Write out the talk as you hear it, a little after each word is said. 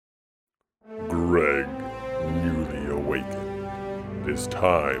is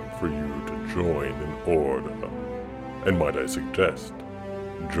time for you to join an order. And might I suggest,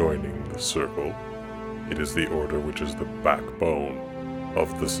 joining the Circle. It is the order which is the backbone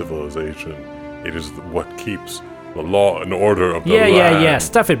of the civilization. It is what keeps the law and order of the land. Yeah.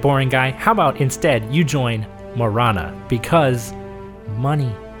 Stuff it, boring guy. How about instead you join Morana? Because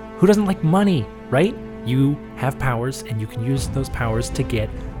money. Who doesn't like money, right? You have powers, and you can use those powers to get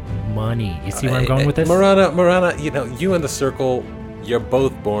money. You see where I'm going with this? Morana, you and the Circle, you're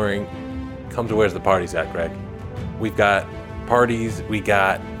both boring. Come to where's the parties at, Greg? We've got parties,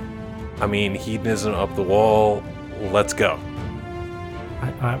 hedonism up the wall. Let's go.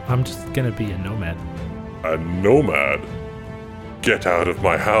 I'm just gonna be a nomad. A nomad? Get out of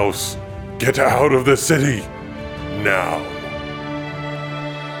my house! Get out of the city! Now!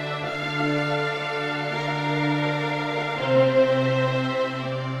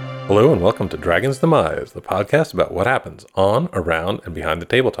 Hello and welcome to Dragon's Demise, the podcast about what happens on, around, and behind the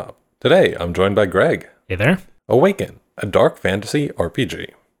tabletop. Today, I'm joined by Greg. Hey there. Awaken, a dark fantasy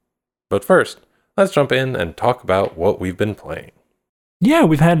RPG. But first, let's jump in and talk about what we've been playing. Yeah,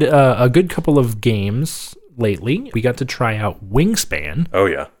 we've had a good couple of games lately. We got to try out Wingspan. Oh,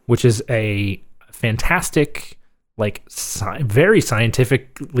 yeah. Which is a fantastic, very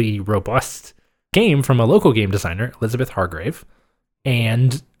scientifically robust game from a local game designer, Elizabeth Hargrave.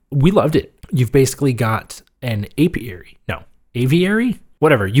 And we loved it. You've basically got an apiary. No, aviary?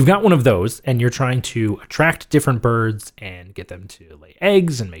 Whatever. You've got one of those, and you're trying to attract different birds and get them to lay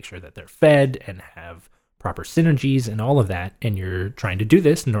eggs and make sure that they're fed and have proper synergies and all of that. And you're trying to do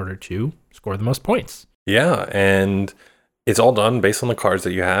this in order to score the most points. Yeah, and it's all done based on the cards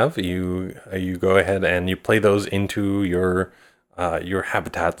that you have. You go ahead and you play those into your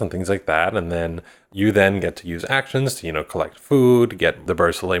habitats and things like that, and then you get to use actions to collect food, get the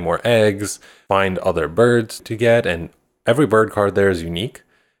birds to lay more eggs, find other birds to get, and every bird card there is unique,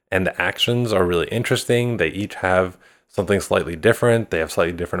 and the actions are really interesting. They each have something slightly different. They have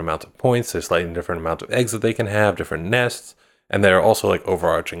slightly different amounts of points. There's slightly different amounts of eggs that they can have, different nests, and there are also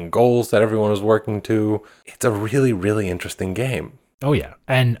overarching goals that everyone is working to. It's a really, really interesting game. Oh yeah,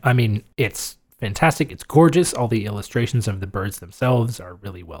 and it's fantastic. It's gorgeous. All the illustrations of the birds themselves are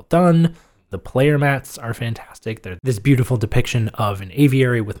really well done. The player mats are fantastic. They're this beautiful depiction of an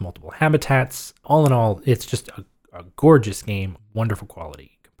aviary with multiple habitats. All in all, it's just a gorgeous game, wonderful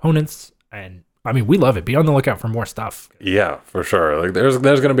quality components, and we love it. Be on the lookout for more stuff. Yeah, for sure. There's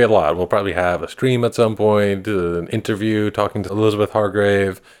going to be a lot. We'll probably have a stream at some point, an interview talking to Elizabeth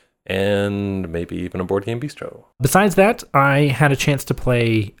Hargrave, and maybe even a board game bistro. Besides that, I had a chance to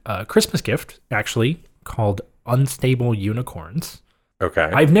play a Christmas gift, actually, called Unstable Unicorns.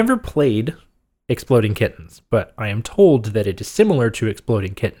 Okay. I've never played Exploding Kittens, but I am told that it is similar to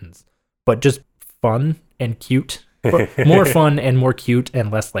Exploding Kittens, but just fun and cute. More fun and more cute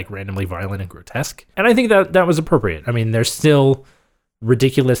and less randomly violent and grotesque. And I think that was appropriate. There's still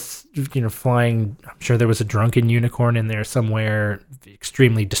ridiculous, flying. I'm sure there was a drunken unicorn in there somewhere,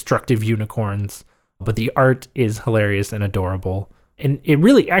 extremely destructive unicorns, but the art is hilarious and adorable. And it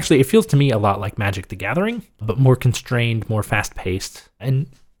really, it feels to me a lot like Magic the Gathering, but more constrained, more fast-paced, and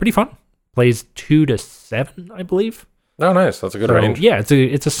pretty fun. Plays 2 to 7, I believe. Oh, nice. That's a good range. Yeah,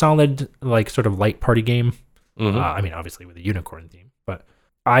 it's a solid, sort of light party game. Mm-hmm. Obviously with a unicorn theme, but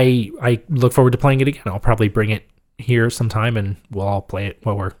I look forward to playing it again. I'll probably bring it here sometime, and we'll all play it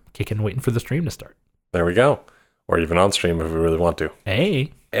while we're waiting for the stream to start. There we go. Or even on stream if we really want to.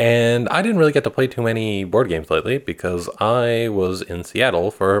 Hey. And I didn't really get to play too many board games lately because I was in Seattle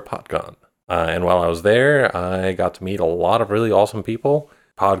for PodCon. And while I was there, I got to meet a lot of really awesome people,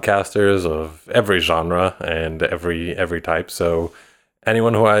 podcasters of every genre and every type. So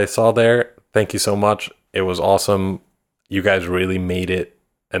anyone who I saw there, thank you so much. It was awesome. You guys really made it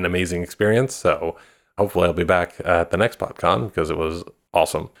an amazing experience. So hopefully I'll be back at the next PodCon because it was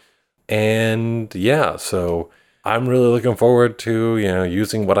awesome. And yeah, so I'm really looking forward to,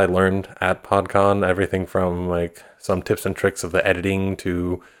 using what I learned at PodCon, everything from some tips and tricks of the editing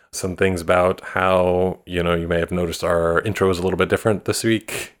to some things about how, you may have noticed our intro is a little bit different this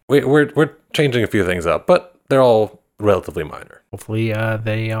week. We're changing a few things up, but they're all relatively minor. Hopefully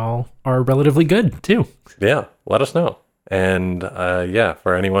they all are relatively good too. Yeah, let us know. And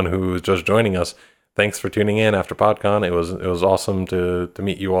for anyone who's just joining us, thanks for tuning in after PodCon. It was awesome to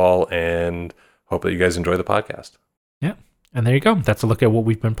meet you all, and hope that you guys enjoy the podcast. Yeah, and there you go. That's a look at what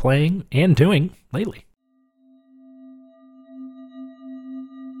we've been playing and doing lately.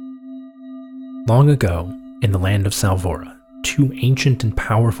 Long ago, in the land of Salvora, 2 ancient and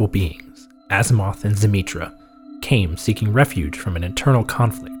powerful beings, Azimuth and Zimitra, came seeking refuge from an internal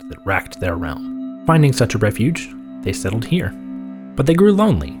conflict that racked their realm. Finding such a refuge, they settled here. But they grew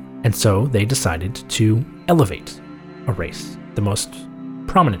lonely, and so they decided to elevate a race, the most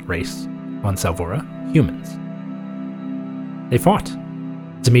prominent race on Salvora, humans. They fought.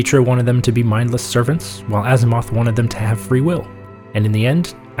 Zemitra wanted them to be mindless servants, while Azimuth wanted them to have free will. And in the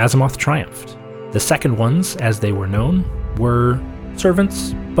end, Azimuth triumphed. The second ones, as they were known, were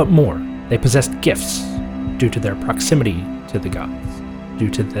servants, but more. They possessed gifts due to their proximity to the gods, due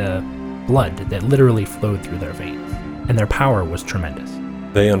to the blood that literally flowed through their veins, and their power was tremendous.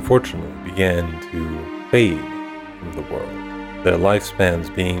 They unfortunately began to fade from the world. Their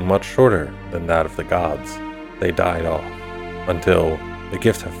lifespans being much shorter than that of the gods, they died off until the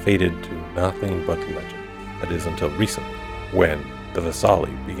gifts have faded to nothing but legend. That is, until recently, when the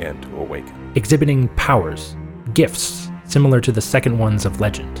Vasali began to awaken. Exhibiting powers, gifts, similar to the second ones of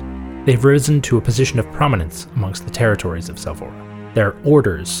legend, they've risen to a position of prominence amongst the territories of Salvora. Their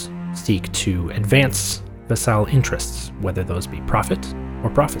orders seek to advance Vassal interests, whether those be profit or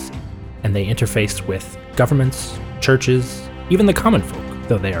prophecy, and they interface with governments, churches, even the common folk,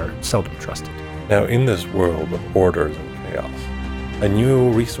 though they are seldom trusted. Now, in this world of orders and chaos, a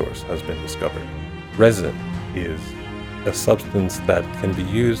new resource has been discovered. Resin is a substance that can be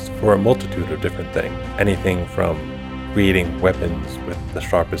used for a multitude of different things. Anything from creating weapons with the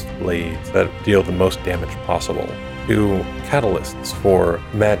sharpest blades that deal the most damage possible, to catalysts for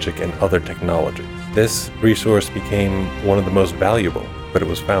magic and other technologies. This resource became one of the most valuable, but it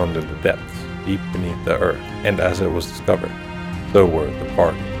was found in the depths, deep beneath the earth, and as it was discovered, so were the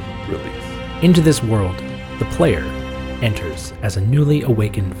Vargan released. Into this world, the player enters as a newly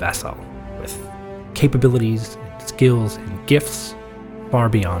awakened vassal, with capabilities and skills and gifts far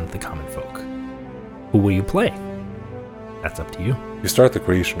beyond the common folk. Who will you play? That's up to you. You start the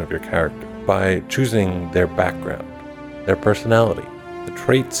creation of your character by choosing their background, their personality, the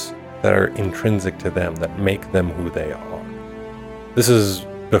traits that are intrinsic to them that make them who they are. This is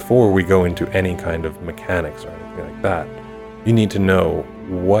before we go into any kind of mechanics or anything like that. You need to know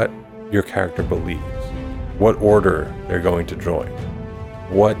what your character believes, what order they're going to join,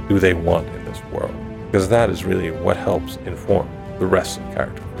 what do they want in this world, because that is really what helps inform the rest of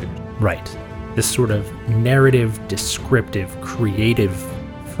character creation. Right. This sort of narrative, descriptive, creative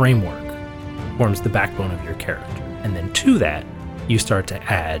framework forms the backbone of your character. And then to that, you start to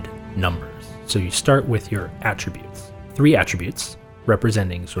add numbers. So you start with your attributes. 3 attributes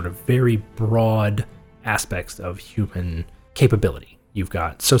representing sort of very broad aspects of human capability. You've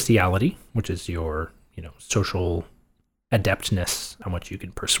got sociality, which is your, social adeptness, how much you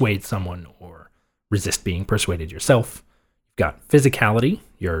can persuade someone or resist being persuaded yourself. You've got physicality,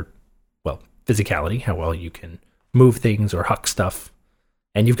 how well you can move things or huck stuff.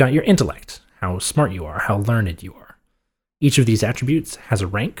 And you've got your intellect, how smart you are, how learned you are. Each of these attributes has a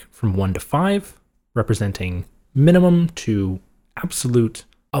rank from 1 to 5, representing minimum to absolute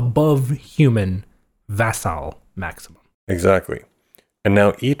above human vassal maximum. Exactly. And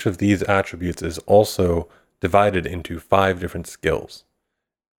now each of these attributes is also divided into 5 different skills.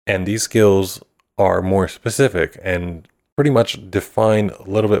 And these skills are more specific and pretty much define a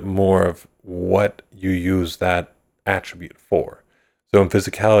little bit more of what you use that attribute for. So in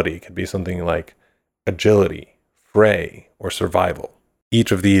physicality, it could be something like agility, fray, or survival.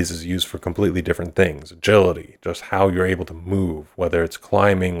 Each of these is used for completely different things. Agility, just how you're able to move, whether it's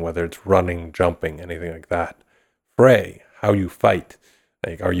climbing, whether it's running, jumping, anything like that. Fray, how you fight.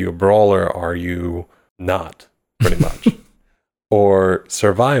 Like, are you a brawler? Are you not? Pretty much. Or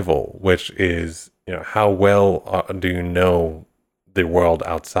survival, which is, how well do you know the world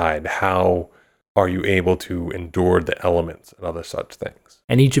outside? How are you able to endure the elements and other such things?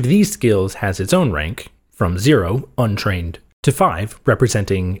 And each of these skills has its own rank, from 0, untrained, to 5,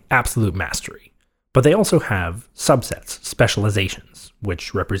 representing absolute mastery. But they also have subsets, specializations,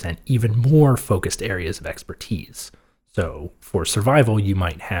 which represent even more focused areas of expertise. So for survival, you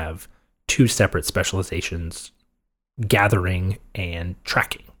might have 2 separate specializations, gathering and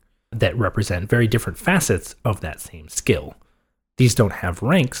tracking, that represent very different facets of that same skill. These don't have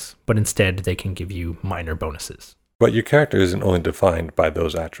ranks, but instead they can give you minor bonuses. But your character isn't only defined by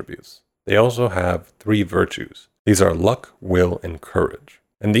those attributes. They also have 3 virtues. These are luck, will, and courage.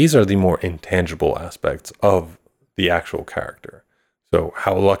 And these are the more intangible aspects of the actual character. So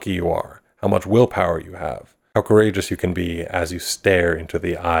how lucky you are, how much willpower you have, how courageous you can be as you stare into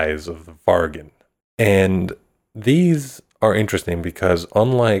the eyes of the Vargan. And these are interesting because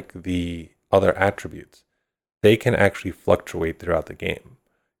unlike the other attributes, they can actually fluctuate throughout the game.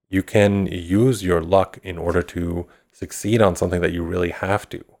 You can use your luck in order to succeed on something that you really have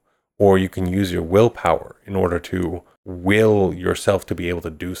to, or you can use your willpower in order to will yourself to be able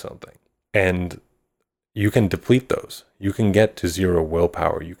to do something. And you can deplete those. You can get to 0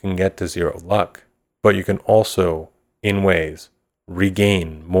 willpower. You can get to 0 luck. But you can also, in ways,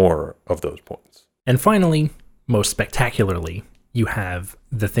 regain more of those points. And finally, most spectacularly, you have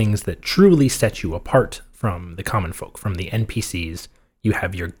the things that truly set you apart from the common folk, from the NPCs. You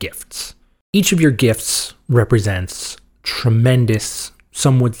have your gifts. Each of your gifts represents tremendous,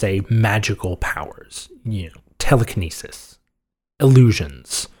 some would say magical powers. Telekinesis,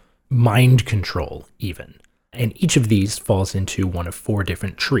 illusions, mind control even. And each of these falls into one of 4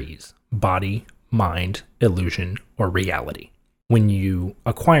 different trees: body, mind, illusion, or reality. When you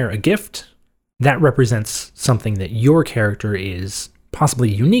acquire a gift, that represents something that your character is possibly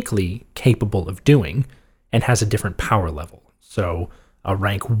uniquely capable of doing and has a different power level. So a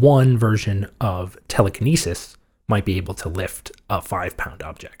rank 1 version of telekinesis might be able to lift a 5-pound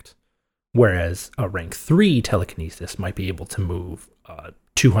object, whereas a rank 3 telekinesis might be able to move a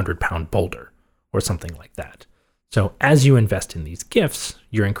 200-pound boulder or something like that. So as you invest in these gifts,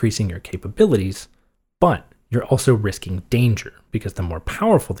 you're increasing your capabilities, but you're also risking danger, because the more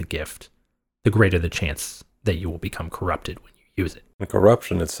powerful the gift, the greater the chance that you will become corrupted when you use it. And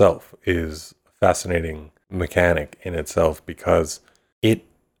corruption itself is a fascinating mechanic in itself, because it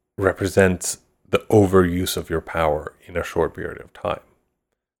represents the overuse of your power in a short period of time.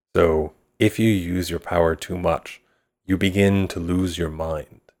 So if you use your power too much, you begin to lose your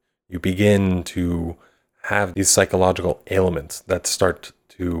mind. You begin to have these psychological ailments that start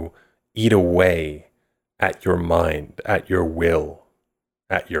to eat away at your mind, at your will,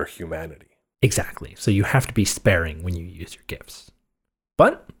 at your humanity. Exactly. So you have to be sparing when you use your gifts.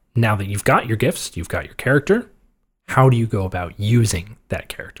 But now that you've got your gifts, you've got your character, how do you go about using that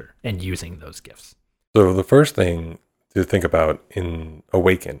character and using those gifts? So the first thing to think about in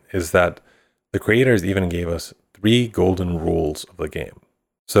Awaken is that the creators even gave us 3 golden rules of the game.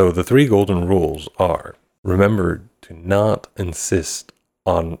 So the 3 golden rules are: remember to not insist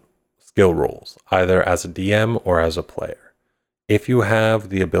on skill rolls, either as a DM or as a player. If you have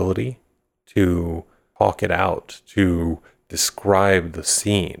the ability to talk it out, to describe the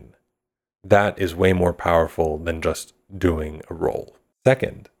scene, that is way more powerful than just doing a roll.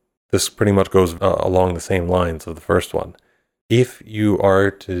 Second, this pretty much goes along the same lines of the first one. If you are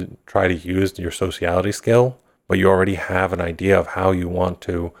to try to use your sociality skill, but you already have an idea of how you want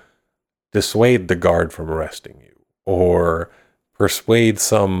to dissuade the guard from arresting you, or persuade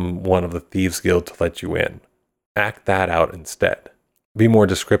someone of the Thieves Guild to let you in, act that out instead. Be more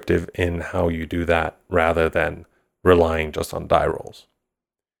descriptive in how you do that rather than relying just on die rolls.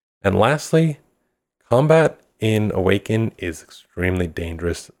 And lastly, combat in Awaken is extremely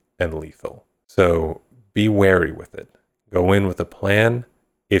dangerous and lethal. So be wary with it. Go in with a plan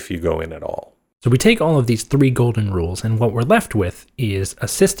if you go in at all. So we take all of these 3 golden rules, and what we're left with is a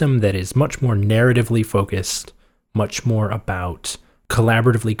system that is much more narratively focused, much more about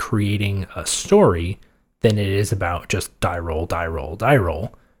collaboratively creating a story than it is about just die roll, die roll, die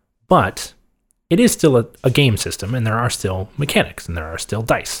roll. But it is still a game system, and there are still mechanics, and there are still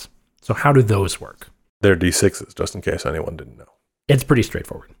dice. So how do those work? They're D6s, just in case anyone didn't know. It's pretty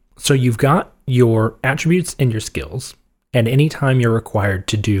straightforward. So you've got your attributes and your skills, and anytime you're required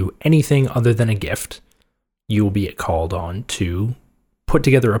to do anything other than a gift, you will be called on to put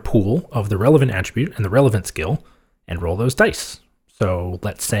together a pool of the relevant attribute and the relevant skill and roll those dice. So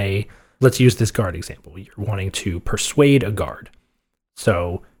let's use this guard example. You're wanting to persuade a guard.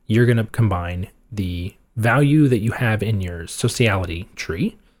 So you're going to combine the value that you have in your sociality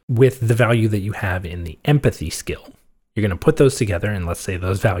tree with the value that you have in the empathy skill. You're going to put those together, and let's say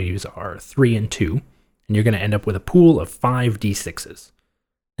those values are 3 and 2, and you're going to end up with a pool of 5 d6s.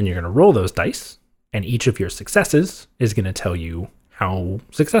 And you're going to roll those dice, and each of your successes is going to tell you how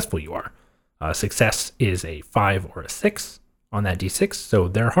successful you are. Success is a 5 or a 6 on that d6, so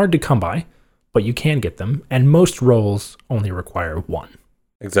they're hard to come by, but you can get them, and most rolls only require 1.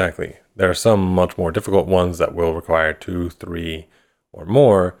 Exactly. There are some much more difficult ones that will require 2, 3, or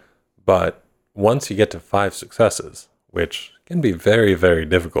more, but once you get to 5 successes, which can be very, very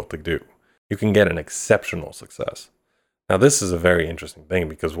difficult to do, you can get an exceptional success. Now, this is a very interesting thing,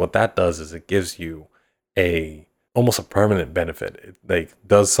 because what that does is it gives you almost a permanent benefit. It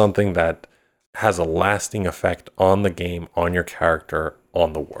does something that has a lasting effect on the game, on your character,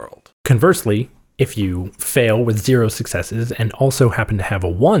 on the world. Conversely, if you fail with 0 successes and also happen to have a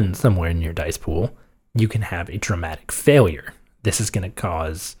 1 somewhere in your dice pool, you can have a dramatic failure. This is going to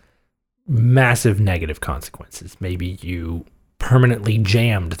cause massive negative consequences. Maybe you permanently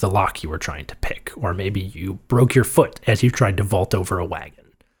jammed the lock you were trying to pick, or maybe you broke your foot as you tried to vault over a wagon.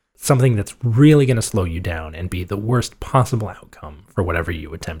 Something that's really going to slow you down and be the worst possible outcome for whatever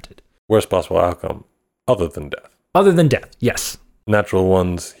you attempted. Worst possible outcome Other than death. Other than death, yes. Natural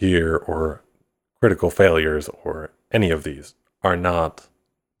ones here, or critical failures, or any of these, are not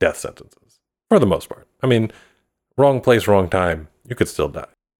death sentences, for the most part. I mean, wrong place, wrong time, you could still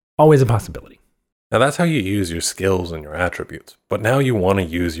die. Always a possibility. Now that's how you use your skills and your attributes. But now you want to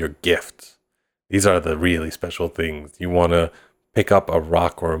use your gifts. These are the really special things. You want to pick up a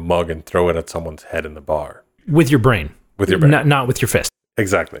rock or a mug and throw it at someone's head in the bar. With your brain. With your brain. Not with your fist.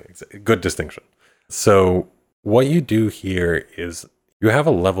 Exactly. Good distinction. So what you do here is you have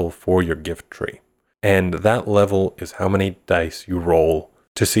a level for your gift tree. And that level is how many dice you roll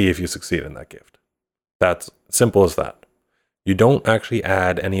to see if you succeed in that gift. That's simple as that. You don't actually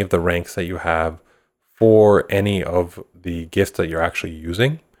add any of the ranks that you have for any of the gifts that you're actually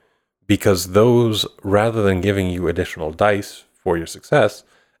using, because those, rather than giving you additional dice for your success,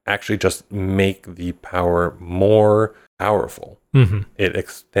 actually just make the power more powerful. Mm-hmm. It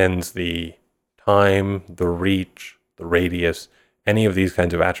extends the time, the reach, the radius, any of these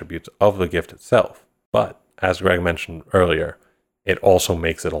kinds of attributes of the gift itself. But, as Greg mentioned earlier, it also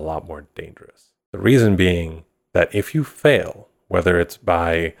makes it a lot more dangerous. The reason being that if you fail, whether it's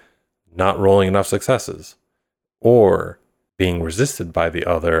by not rolling enough successes, or being resisted by the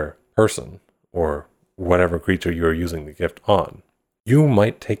other person, or whatever creature you're using the gift on, you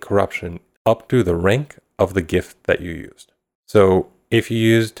might take corruption up to the rank of the gift that you used. So if you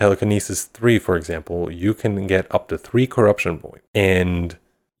use Telekinesis 3, for example, you can get up to 3 corruption points, and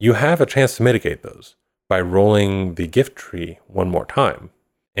you have a chance to mitigate those by rolling the gift tree one more time.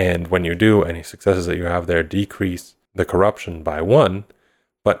 And when you do, any successes that you have there decrease the corruption by 1,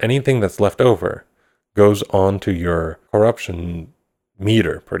 but anything that's left over goes on to your corruption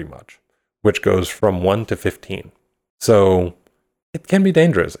meter, pretty much, which goes from 1 to 15. So it can be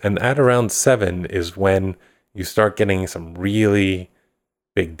dangerous. And at around 7 is when you start getting some really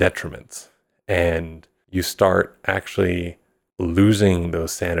big detriments. And you start actually losing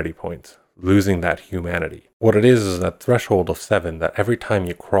those sanity points, losing that humanity. What it is that threshold of 7, that every time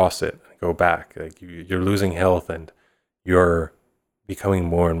you cross it and go back, like you're losing health and you're becoming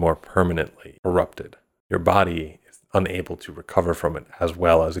more and more permanently corrupted. Your body is unable to recover from it as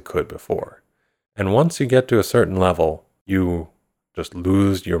well as it could before. And once you get to a certain level, you just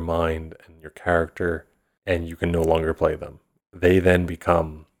lose your mind and your character, and you can no longer play them. They then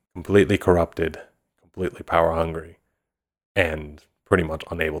become completely corrupted, completely power hungry, and pretty much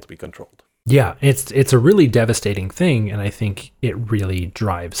unable to be controlled. Yeah, it's a really devastating thing, and I think it really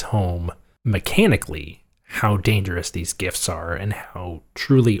drives home mechanically how dangerous these gifts are and how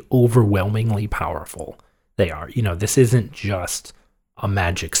truly overwhelmingly powerful they are. You know, this isn't just a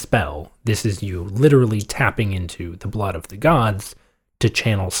magic spell. This is you literally tapping into the blood of the gods to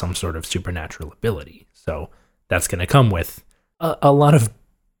channel some sort of supernatural ability. So that's going to come with a lot of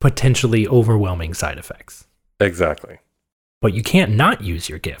potentially overwhelming side effects. Exactly. But you can't not use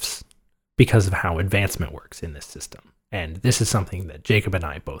your gifts because of how advancement works in this system. And this is something that Jacob and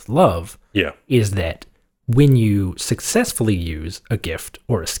I both love. Yeah. Is that when you successfully use a gift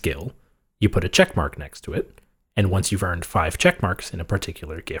or a skill, you put a check mark next to it. And once you've earned 5 check marks in a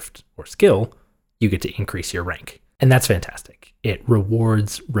particular gift or skill, you get to increase your rank. And that's fantastic. It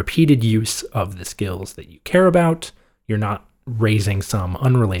rewards repeated use of the skills that you care about. You're not raising some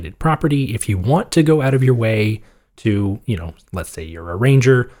unrelated property. If you want to go out of your way to, let's say you're a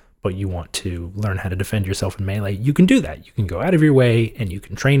ranger, but you want to learn how to defend yourself in melee, you can do that. You can go out of your way and you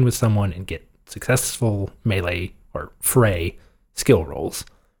can train with someone and get successful melee or fray skill rolls.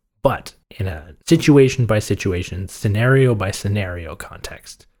 But in a situation by situation, scenario by scenario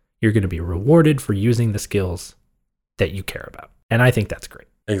context, you're going to be rewarded for using the skills that you care about. And I think that's great.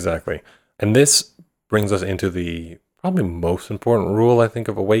 Exactly. And this brings us into the probably most important rule, I think,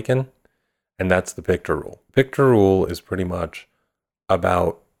 of Awaken, and that's the picture rule. Picture rule is pretty much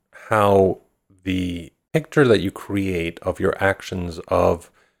about how the picture that you create of your actions, of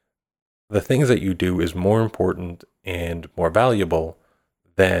the things that you do, is more important and more valuable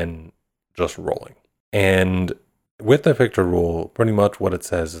than just rolling. And with the picture rule, pretty much what it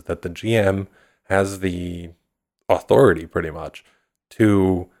says is that the GM has the authority, pretty much,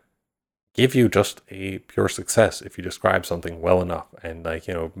 to give you just a pure success if you describe something well enough and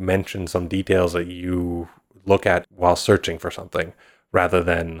mention some details that you look at while searching for something, rather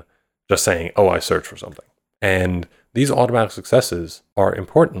than just saying, oh, I searched for something. And these automatic successes are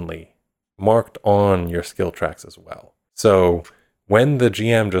importantly marked on your skill tracks as well. So when the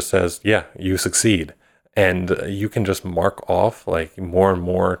GM just says, yeah, you succeed, and you can just mark off more and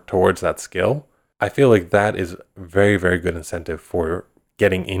more towards that skill, I feel like that is very, very good incentive for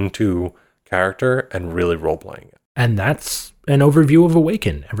getting into character and really role-playing it. And that's an overview of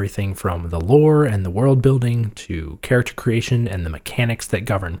Awaken. Everything from the lore and the world building to character creation and the mechanics that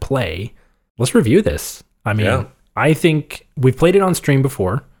govern play. Let's review this. I mean, Yeah. I think we've played it on stream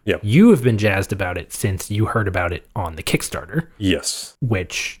before. Yep. You have been jazzed about it since you heard about it on the Kickstarter, Yes.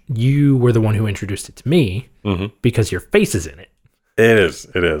 which you were the one who introduced it to me because your face is in it. It is.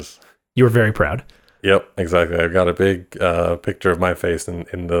 It is. You were very proud. Yep, exactly. I've got a big picture of my face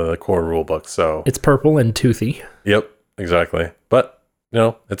in the core rulebook. So, It's purple and toothy. yep, exactly. But,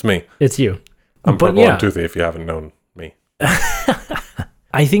 it's me. It's you. I'm But purple yeah. and toothy if you haven't known me.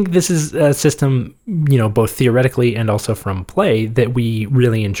 I think this is a system, both theoretically and also from play that we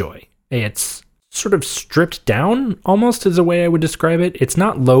really enjoy. It's sort of stripped down almost is a way I would describe it. It's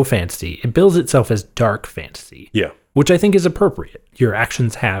not low fantasy. It bills itself as dark fantasy, Yeah. which I think is appropriate. Your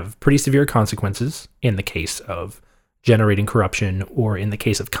actions have pretty severe consequences in the case of generating corruption or in the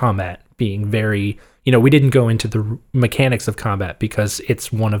case of combat being very, we didn't go into the mechanics of combat because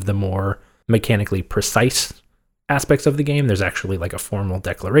it's one of the more mechanically precise aspects of the game. There's actually like a formal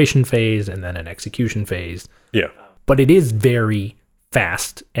declaration phase and then an execution phase. Yeah. But it is very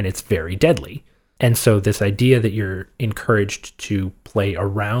fast and it's very deadly. And so this idea that you're encouraged to play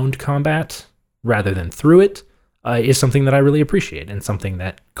around combat rather than through it is something that I really appreciate and something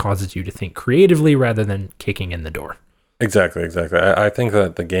that causes you to think creatively rather than kicking in the door. Exactly. I think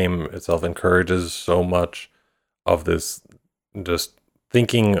that the game itself encourages so much of this just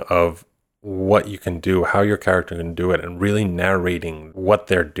thinking of what you can do, how your character can do it, and really narrating what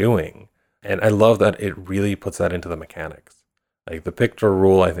they're doing. And I love that it really puts that into the mechanics. Like the picture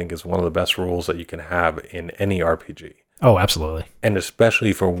rule, I think, is one of the best rules that you can have in any RPG. Oh, absolutely. And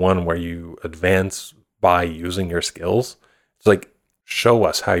especially for one where you advance by using your skills. It's like, show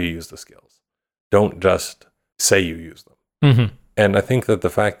us how you use the skills. Don't just say you use them. Mm-hmm. And I think that the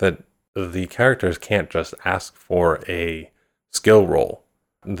fact that the characters can't just ask for a skill roll,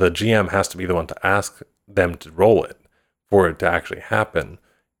 the GM has to be the one to ask them to roll it for it to actually happen,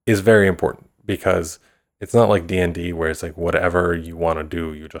 is very important, because it's not like D&D where it's like whatever you want to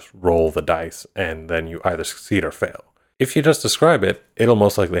do, you just roll the dice and then you either succeed or fail. If you just describe it, it'll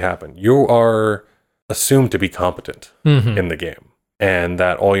most likely happen. You are assumed to be competent in the game, and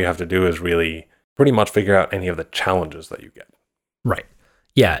that all you have to do is really pretty much figure out any of the challenges that you get. Right.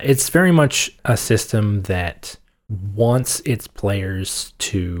 Yeah, it's very much a system that wants its players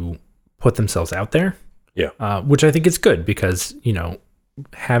to put themselves out there. Yeah. Which I think is good because,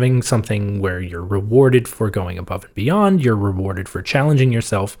 having something where you're rewarded for going above and beyond, you're rewarded for challenging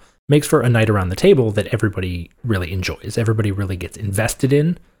yourself, makes for a night around the table that everybody really enjoys. Everybody really gets invested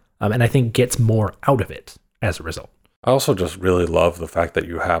in, and I think gets more out of it as a result. I also just really love the fact that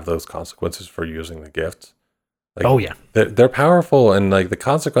you have those consequences for using the gifts. Like, Oh, yeah. they're powerful, and like the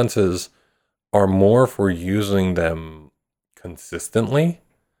consequences are more for using them consistently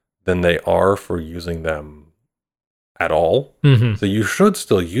than they are for using them at all. Mm-hmm. So you should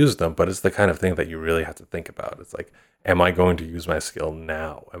still use them, but it's the kind of thing that you really have to think about. It's like, am I going to use my skill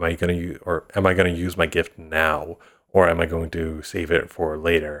now? Am I going to use my gift now, or am I going to save it for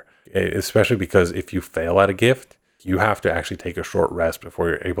later? Especially because if you fail at a gift, you have to actually take a short rest before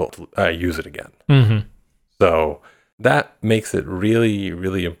you're able to use it again. Mm-hmm. So that makes it really,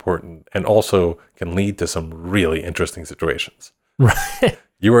 really important, and also can lead to some really interesting situations. Right.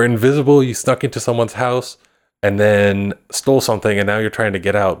 You were invisible, you snuck into someone's house, and then stole something, and now you're trying to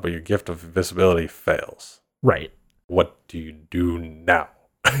get out, but your gift of invisibility fails. Right. What do you do now?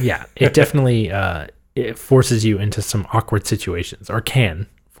 Yeah, it definitely it forces you into some awkward situations, or can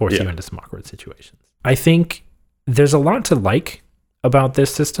force you into some awkward situations. I think there's a lot to like about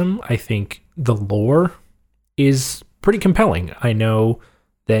this system. I think the lore is pretty compelling. I know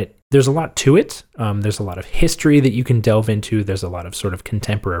that there's a lot to it. There's a lot of history that you can delve into. There's a lot of sort of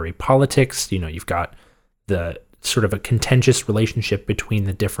contemporary politics. You've got the sort of a contentious relationship between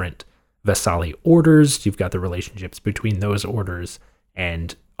the different Vasali orders. You've got the relationships between those orders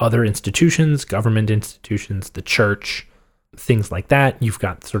and other institutions, government institutions, the church, things like that. You've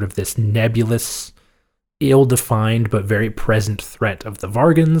got sort of this nebulous, ill-defined, but very present threat of the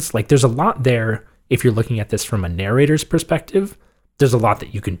Vargans. Like, there's a lot there. If you're looking at this from a narrator's perspective, there's a lot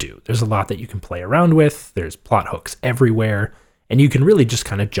that you can do. There's a lot that you can play around with. There's plot hooks everywhere. And you can really just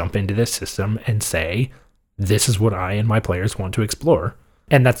kind of jump into this system and say, this is what I and my players want to explore.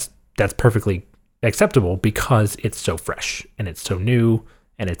 And that's perfectly acceptable because it's so fresh and it's so new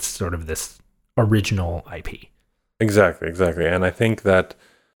and it's sort of this original IP. Exactly. And I think that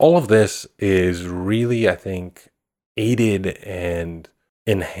all of this is really, aided and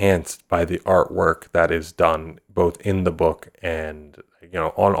enhanced by the artwork that is done both in the book and,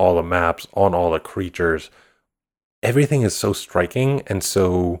 on all the maps, on all the creatures. everything is so striking and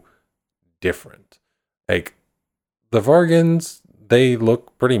so different. Like, the Vargans, they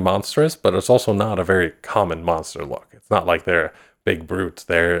look pretty monstrous, but it's also not a very common monster look. It's not like they're big brutes.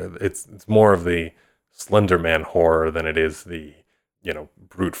 It's more of the Slender Man horror than it is the,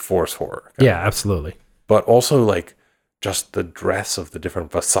 brute force horror. Yeah, absolutely. But also, like, just the dress of the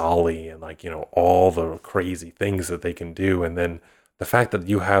different Vasali and, like, all the crazy things that they can do. And then the fact that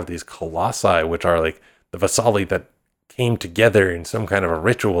you have these colossi, which are like the Vasali that came together in some kind of a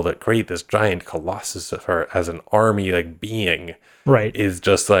ritual that create this giant colossus of her as an army, like, being, right, is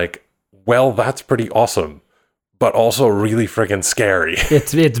just like, well, that's pretty awesome, but also really freaking scary.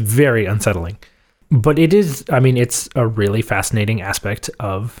 It's very unsettling. But it's a really fascinating aspect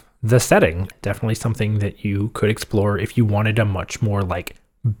of the setting. Definitely something that you could explore if you wanted a much more like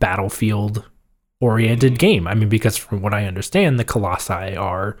battlefield-oriented game. I mean, because from what I understand, the Colossi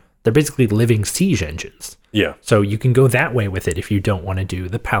they're basically living siege engines. Yeah. So you can go that way with it if you don't want to do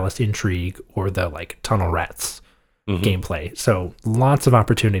the palace intrigue or the like tunnel rats gameplay. So lots of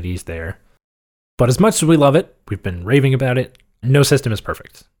opportunities there. But as much as we love it, we've been raving about it, no system is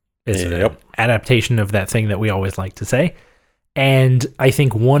perfect. It's an adaptation of that thing that we always like to say. And I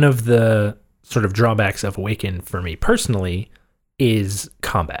think one of the sort of drawbacks of Awaken for me personally is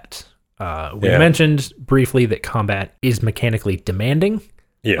combat. We mentioned briefly that combat is mechanically demanding.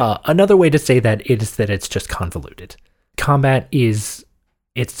 Yeah. Another way to say that is that it's just convoluted. Combat it's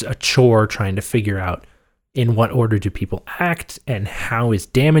a chore trying to figure out in what order do people act and how is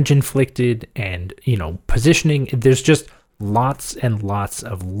damage inflicted and, positioning. There's just lots and lots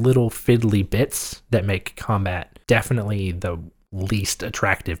of little fiddly bits that make combat definitely the least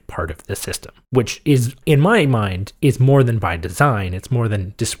attractive part of the system, which is, in my mind, is more than by design. It's more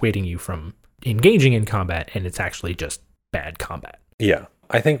than dissuading you from engaging in combat, and it's actually just bad combat. Yeah.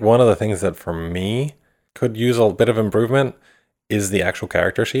 I think one of the things that for me could use a bit of improvement is the actual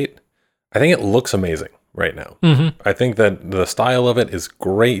character sheet. I think it looks amazing right now. I think that the style of it is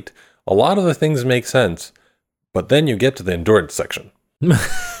great. A lot of the things make sense, but then you get to the endurance section.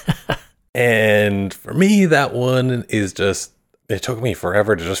 And for me, that one is just, it took me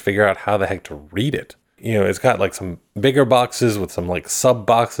forever to just figure out how the heck to read it. It's got like some bigger boxes with some like sub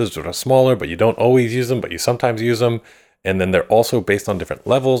boxes that are smaller, but you don't always use them, but you sometimes use them. And then they're also based on different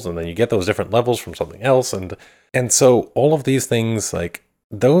levels, and then you get those different levels from something else. And so all of these things, like,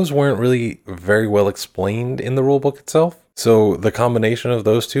 those weren't really very well explained in the rulebook itself. So the combination of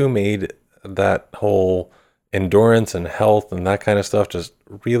those two made that whole endurance and health and that kind of stuff just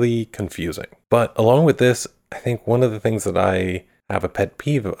really confusing. But along with this, I think one of the things that I have a pet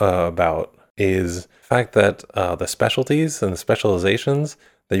peeve about is the fact that the specialties and the specializations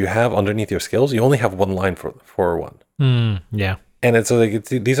that you have underneath your skills, you only have one line for one. Yeah. And it's like,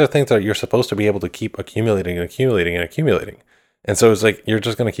 these are things that you're supposed to be able to keep accumulating and accumulating and accumulating. And so it's like, you're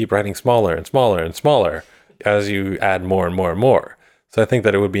just going to keep writing smaller and smaller and smaller as you add more and more and more. So I think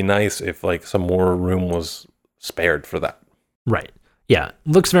that it would be nice if like some more room was spared for that. Right. Yeah.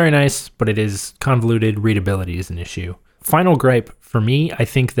 Looks very nice, but it is convoluted. Readability is an issue. Final gripe for me, I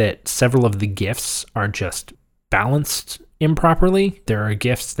think that several of the gifts are just balanced improperly. There are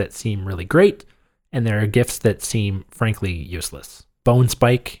gifts that seem really great, and there are gifts that seem frankly useless. Bone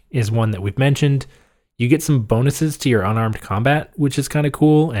Spike is one that we've mentioned. You get some bonuses to your unarmed combat, which is kind of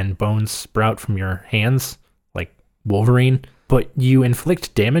cool, and bones sprout from your hands, like Wolverine, but you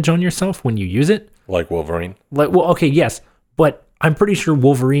inflict damage on yourself when you use it. Like Wolverine? Okay, yes, but I'm pretty sure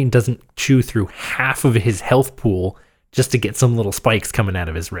Wolverine doesn't chew through half of his health pool just to get some little spikes coming out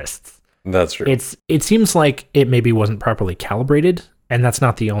of his wrists. That's true. It seems like it maybe wasn't properly calibrated, and that's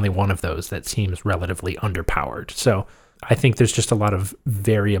not the only one of those that seems relatively underpowered. So I think there's just a lot of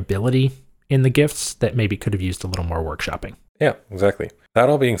variability in the gifts that maybe could have used a little more workshopping. Yeah, exactly. That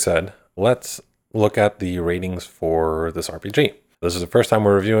all being said, let's look at the ratings for this RPG. This is the first time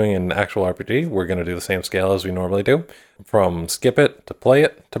we're reviewing an actual RPG. We're going to do the same scale as we normally do, from skip it to play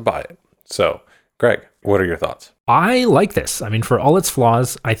it to buy it. So, Greg, what are your thoughts? I like this. I mean, for all its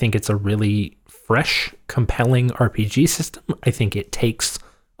flaws, I think it's a really fresh, compelling RPG system. I think it takes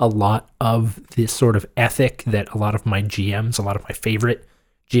a lot of this sort of ethic that a lot of my GMs, a lot of my favorite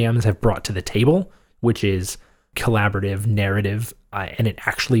GMs have brought to the table, which is collaborative narrative, and it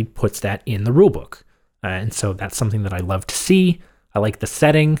actually puts that in the rulebook. And so that's something that I love to see. I like the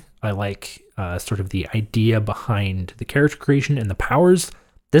setting. I like sort of the idea behind the character creation and the powers.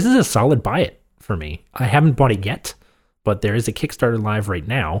 This is a solid buy it for me. I haven't bought it yet, but there is a Kickstarter live right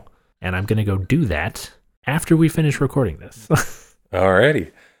now, and I'm going to go do that after we finish recording this.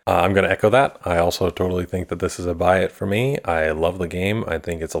 Alrighty. I'm going to echo that. I also totally think that this is a buy it for me. I love the game. I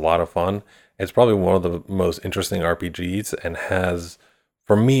think it's a lot of fun. It's probably one of the most interesting RPGs and has,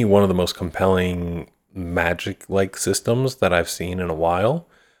 for me, one of the most compelling Magic-like systems that I've seen in a while.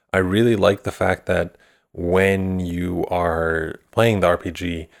 I really like the fact that when you are playing the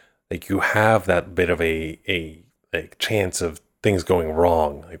RPG, like you have that bit of a like chance of things going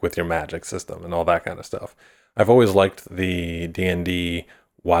wrong, like with your magic system and all that kind of stuff. I've always liked the D&D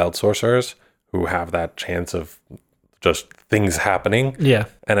wild sorcerers who have that chance of just things happening. Yeah.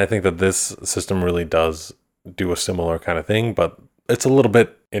 And I think that this system really does do a similar kind of thing, but it's a little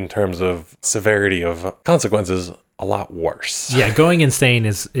bit, in terms of severity of consequences, a lot worse. Yeah, going insane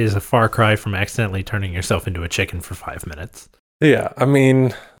is a far cry from accidentally turning yourself into a chicken for 5 minutes. Yeah, I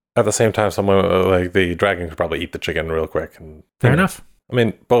mean, at the same time, someone like the dragon could probably eat the chicken real quick. And Fair enough. I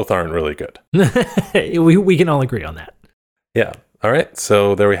mean, both aren't really good. we can all agree on that. Yeah. All right.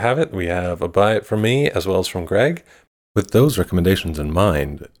 So there we have it. We have a buy it from me as well as from Greg. With those recommendations in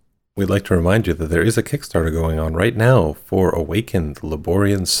mind, we'd like to remind you that there is a Kickstarter going on right now for Awakened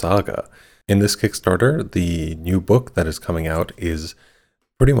Laborian Saga. In this Kickstarter, the new book that is coming out is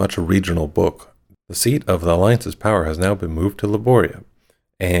pretty much a regional book. The seat of the Alliance's power has now been moved to Laboria.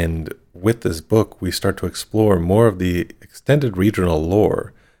 And with this book, we start to explore more of the extended regional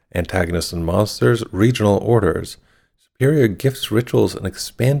lore, antagonists and monsters, regional orders, superior gifts, rituals, and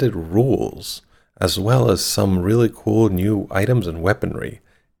expanded rules, as well as some really cool new items and weaponry,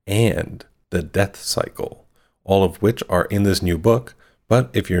 and the death cycle, all of which are in this new book.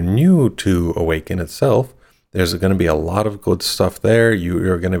 But if you're new to Awaken itself, there's going to be a lot of good stuff there.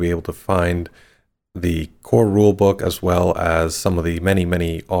 You're going to be able to find the core rule book as well as some of the many,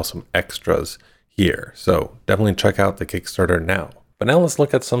 many awesome extras here. So definitely check out the Kickstarter now. But now let's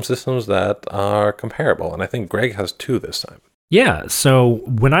look at some systems that are comparable. And I think Greg has 2 this time. Yeah, so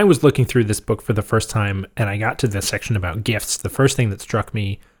when I was looking through this book for the first time and I got to the section about gifts, the first thing that struck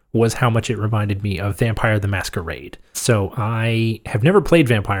me was how much it reminded me of Vampire the Masquerade. So I have never played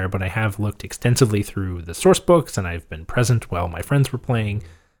Vampire, but I have looked extensively through the source books and I've been present while my friends were playing.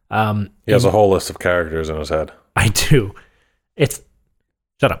 He has a whole list of characters in his head. I do.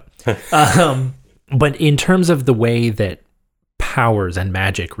 Shut up. But in terms of the way that powers and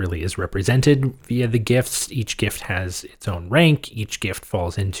magic really is represented via the gifts, each gift has its own rank. Each gift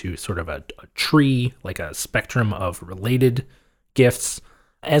falls into sort of a tree, like a spectrum of related gifts,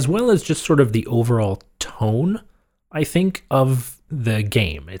 as well as just sort of the overall tone, I think, of the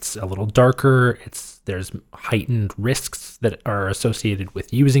game. It's a little darker. There's heightened risks that are associated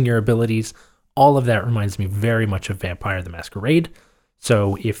with using your abilities. All of that reminds me very much of Vampire the Masquerade.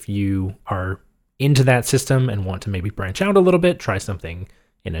 So if you are into that system and want to maybe branch out a little bit, try something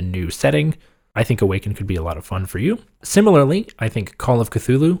in a new setting, I think Awaken could be a lot of fun for you. Similarly, I think Call of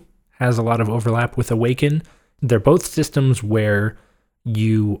Cthulhu has a lot of overlap with Awaken. They're both systems where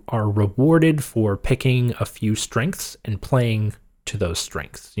you are rewarded for picking a few strengths and playing to those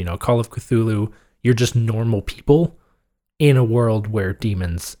strengths. You know, Call of Cthulhu, you're just normal people in a world where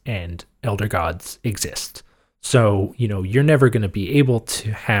demons and elder gods exist. So, you know, you're never going to be able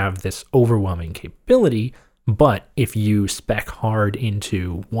to have this overwhelming capability, but if you spec hard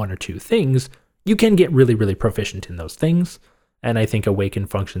into 1 or 2 things, you can get really, really proficient in those things. And I think Awaken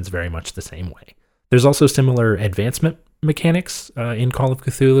functions very much the same way. There's also similar advancement mechanics in Call of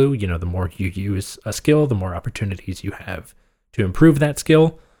Cthulhu. You know, the more you use a skill, the more opportunities you have to improve that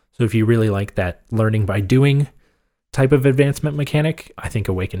skill. So if you really like that learning by doing type of advancement mechanic, I think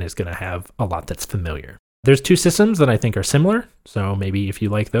Awaken is going to have a lot that's familiar. There's 2 systems that I think are similar, so maybe if you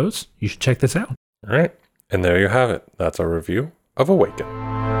like those, you should check this out. All right, and there you have it. That's our review of Awaken.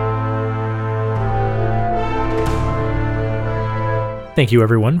 Thank you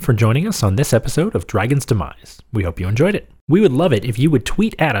everyone for joining us on this episode of Dragon's Demise. We hope you enjoyed it. We would love it if you would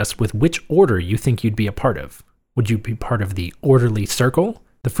tweet at us with which order you think you'd be a part of. Would you be part of the Orderly Circle,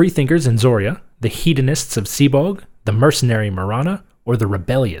 the Freethinkers in Zoria, the Hedonists of Seabog, the Mercenary Marana, or the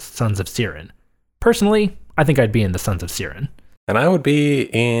Rebellious Sons of Siren? Personally, I think I'd be in the Sons of Siren. And I would be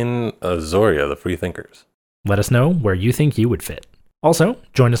in Zoria, the Freethinkers. Let us know where you think you would fit. Also,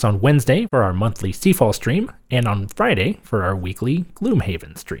 join us on Wednesday for our monthly Seafall stream, and on Friday for our weekly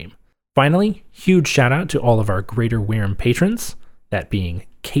Gloomhaven stream. Finally, huge shout out to all of our Greater Wyrm patrons, that being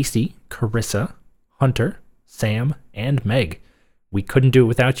Casey, Carissa, Hunter, Sam, and Meg. We couldn't do it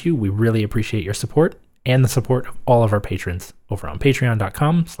without you. We really appreciate your support and the support of all of our patrons over on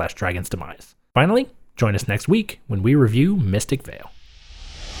patreon.com/dragonsdemise. Finally, join us next week when we review Mystic Vale.